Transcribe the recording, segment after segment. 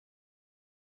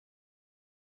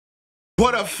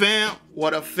What up, fam?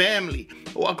 What up, family?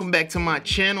 Welcome back to my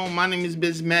channel. My name is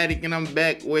BizMatik and I'm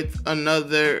back with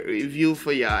another review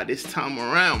for y'all this time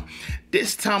around.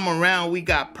 This time around, we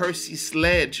got Percy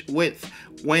Sledge with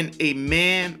When a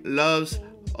Man Loves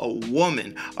a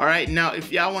Woman. All right, now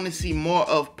if y'all want to see more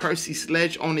of Percy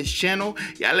Sledge on his channel,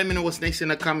 y'all let me know what's next in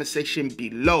the comment section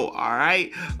below. All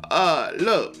right,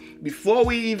 look, before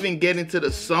we even get into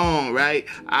the song, right,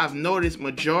 I've noticed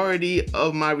majority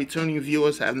of my returning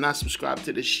viewers have not subscribed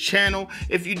to this channel.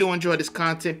 If you do enjoy this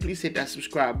content, please hit that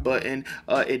subscribe button.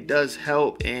 It does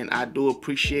help and I do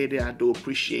appreciate it. I do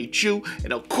appreciate you,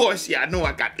 and of course, yeah, I know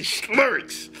I got the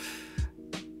lyrics.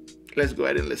 Let's go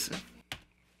ahead and listen.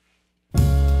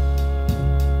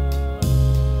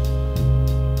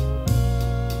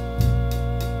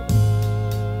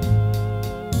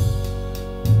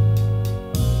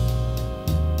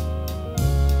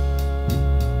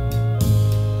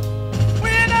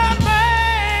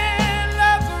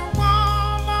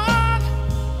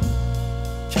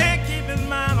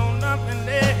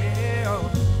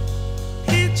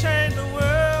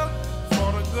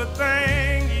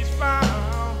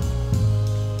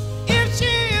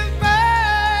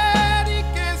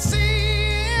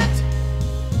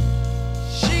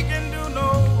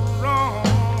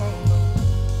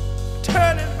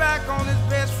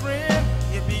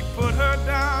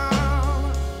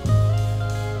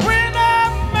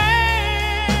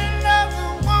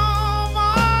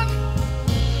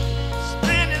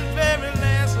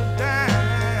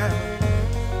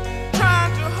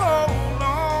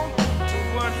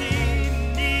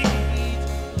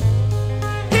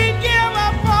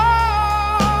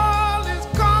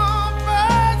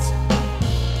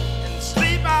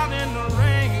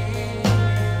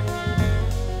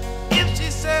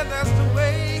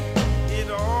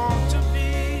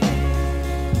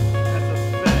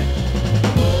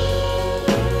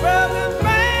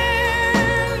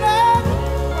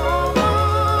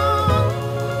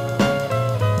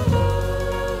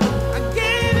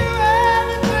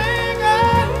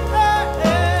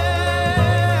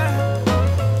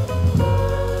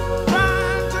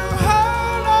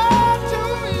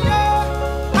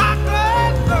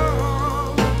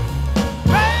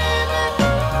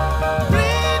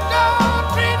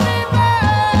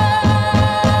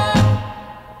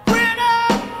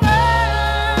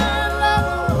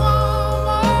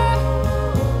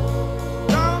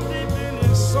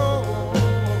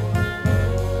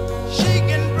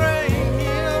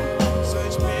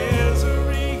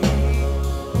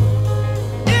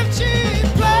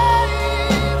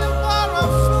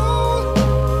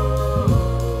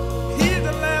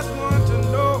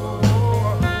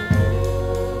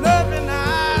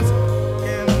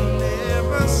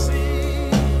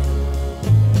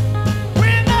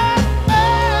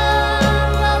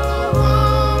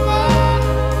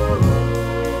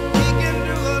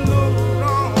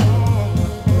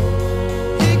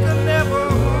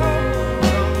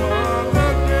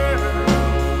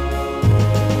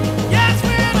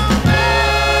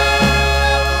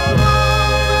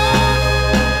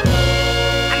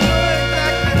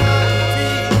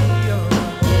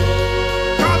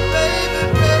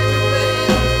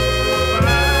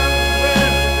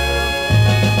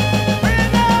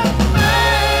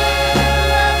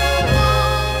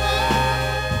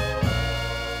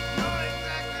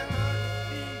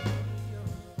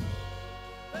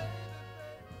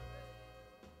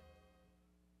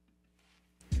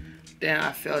 Damn,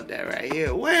 I felt that right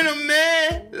here. When a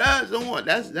man loves someone,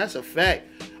 that's a fact.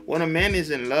 When a man is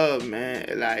in love, man,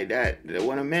 like that,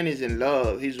 when a man is in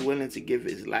love, he's willing to give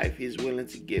his life. He's willing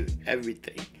to give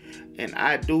everything. And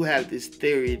I do have this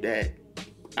theory that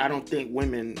I don't think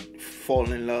women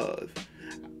fall in love.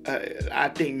 I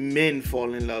think men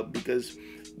fall in love because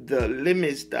the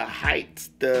limits, the heights,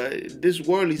 this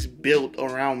world is built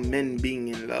around men being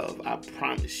in love. I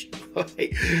promise you.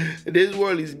 This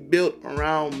world is built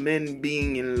around men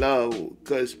being in love,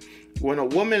 because when a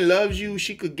woman loves you,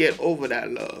 she could get over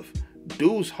that love.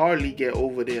 Dudes hardly get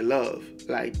over their love.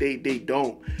 Like they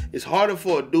don't. It's harder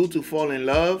for a dude to fall in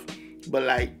love, but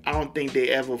like I don't think they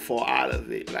ever fall out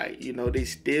of it. Like, you know, they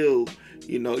still,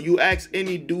 you know, you ask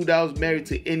any dude that was married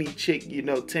to any chick, you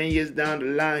know, 10 years down the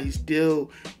line, he's still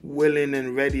willing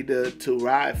and ready to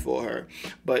ride for her.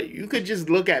 But you could just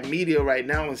look at media right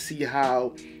now and see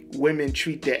how women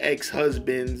treat their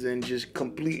ex-husbands and just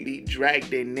completely drag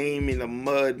their name in the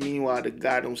mud. Meanwhile, the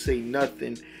guy don't say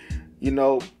nothing, you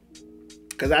know.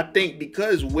 Because I think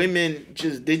because women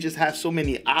they just have so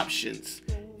many options.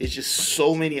 It's just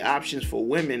so many options for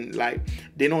women. Like,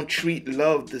 they don't treat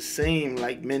love the same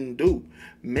like men do.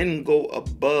 Men go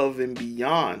above and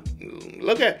beyond.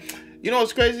 Look at, You know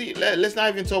what's crazy? Let's not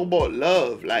even talk about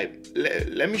love. Like,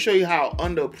 let me show you how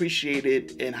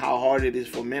underappreciated and how hard it is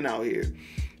for men out here.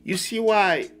 You see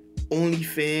why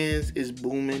OnlyFans is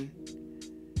booming?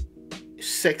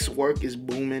 Sex work is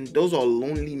booming. Those are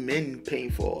lonely men paying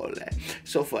for all that.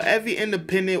 So for every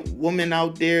independent woman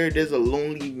out there, there's a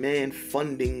lonely man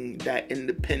funding that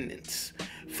independence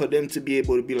for them to be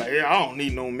able to be like, yeah, I don't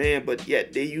need no man, but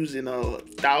yet they're using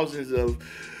thousands of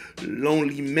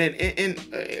lonely men. And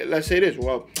let's say this,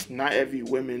 well, not every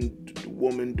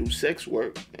woman do sex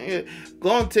work. Go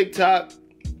on TikTok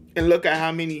and look at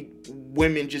how many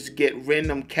women just get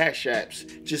random cash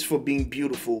apps just for being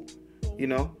beautiful, you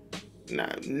know? Nah,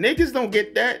 niggas don't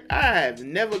get that. I have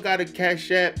never got a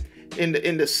cash app in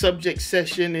the subject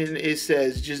section and it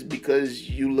says just because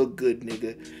you look good,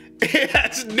 nigga.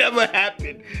 That's never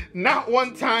happened. Not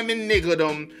one time in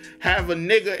niggerdom have a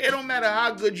nigga. It don't matter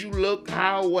how good you look,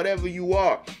 how whatever you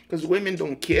are, because women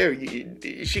don't care.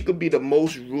 She could be the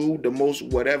most rude, the most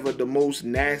whatever, the most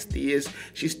nastiest.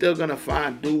 She's still gonna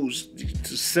find dudes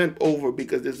to simp over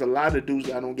because there's a lot of dudes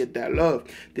that don't get that love.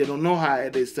 They don't know how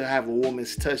it is to have a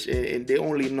woman's touch, and they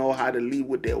only know how to lead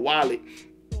with their wallet.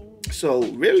 So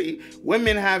really,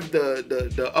 women have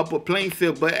the upper playing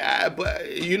field, but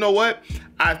you know what?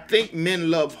 I think men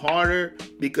love harder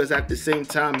because at the same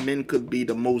time, men could be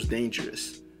the most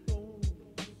dangerous. You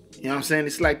know what I'm saying?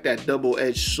 It's like that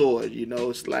double-edged sword. You know,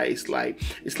 it's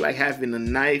like having a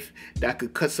knife that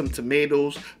could cut some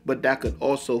tomatoes, but that could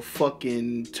also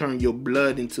fucking turn your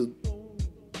blood into,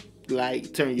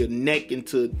 like, turn your neck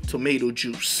into tomato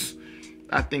juice.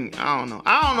 I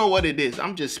don't know what it is.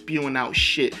 I'm just spewing out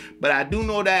shit. But I do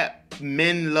know that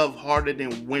men love harder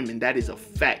than women. That is a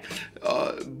fact.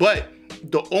 But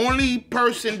the only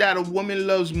person that a woman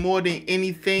loves more than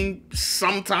anything,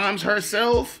 sometimes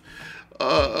herself,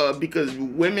 because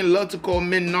women love to call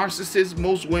men narcissists.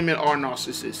 Most women are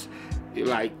narcissists.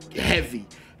 Like, heavy.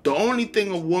 The only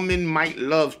thing a woman might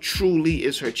love truly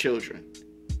is her children.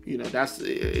 You know, that's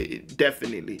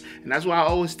definitely. And that's why I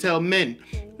always tell men,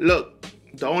 look,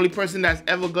 the only person that's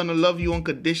ever gonna love you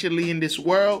unconditionally in this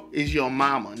world is your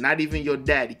mama, not even your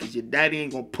daddy, because your daddy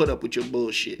ain't gonna put up with your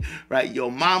bullshit, right?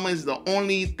 Your mama is the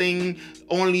only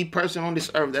person on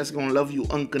this earth that's gonna love you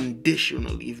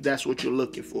unconditionally, if that's what you're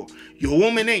looking for. Your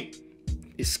woman ain't.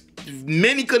 It's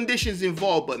many conditions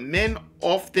involved, but men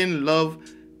often love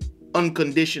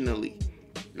unconditionally.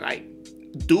 Like,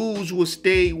 dudes will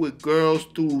stay with girls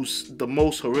through the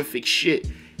most horrific shit.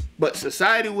 But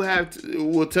society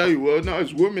will tell you, well, no,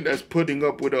 it's women that's putting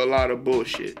up with a lot of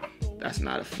bullshit. That's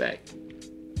not a fact.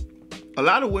 A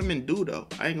lot of women do, though.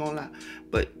 I ain't gonna lie.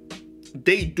 But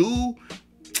they do.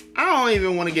 I don't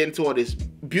even want to get into all this.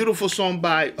 Beautiful song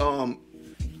by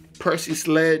Percy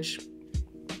Sledge.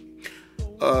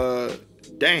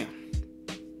 Damn.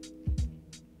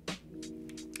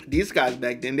 These guys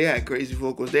back then, they had crazy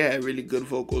vocals. They had really good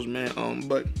vocals, man.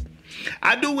 But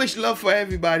I do wish love for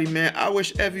everybody, man. I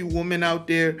wish every woman out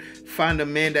there find a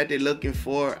man that they're looking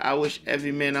for. I wish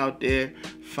every man out there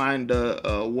find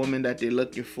a woman that they're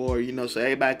looking for, you know, so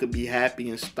everybody could be happy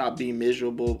and stop being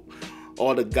miserable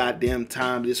all the goddamn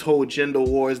time. This whole gender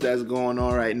wars that's going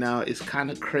on right now is kind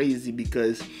of crazy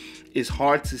because it's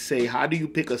hard to say, how do you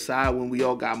pick a side when we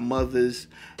all got mothers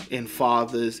and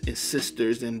fathers and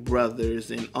sisters and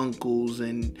brothers and uncles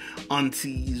and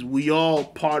aunties? We all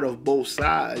part of both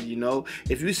sides, you know?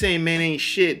 If you saying men ain't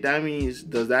shit, that means,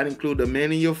 does that include the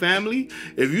men in your family?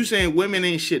 If you saying women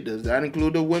ain't shit, does that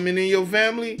include the women in your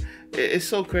family? It's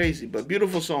so crazy, but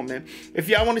beautiful song, man. If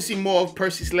y'all want to see more of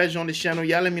Percy Sledge on this channel,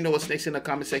 y'all let me know what's next in the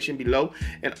comment section below.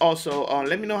 And also,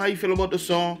 let me know how you feel about the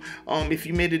song. If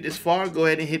you made it this far, go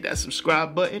ahead and hit that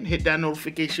subscribe button, hit that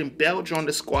notification bell, join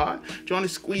the squad, join the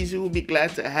squeezy. We'll be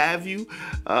glad to have you.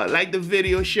 Like the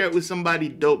video, share it with somebody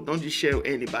dope. Don't just share it with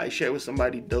anybody. Share it with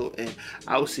somebody dope. And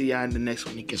I will see y'all in the next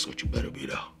one. And guess what? You better be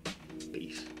though.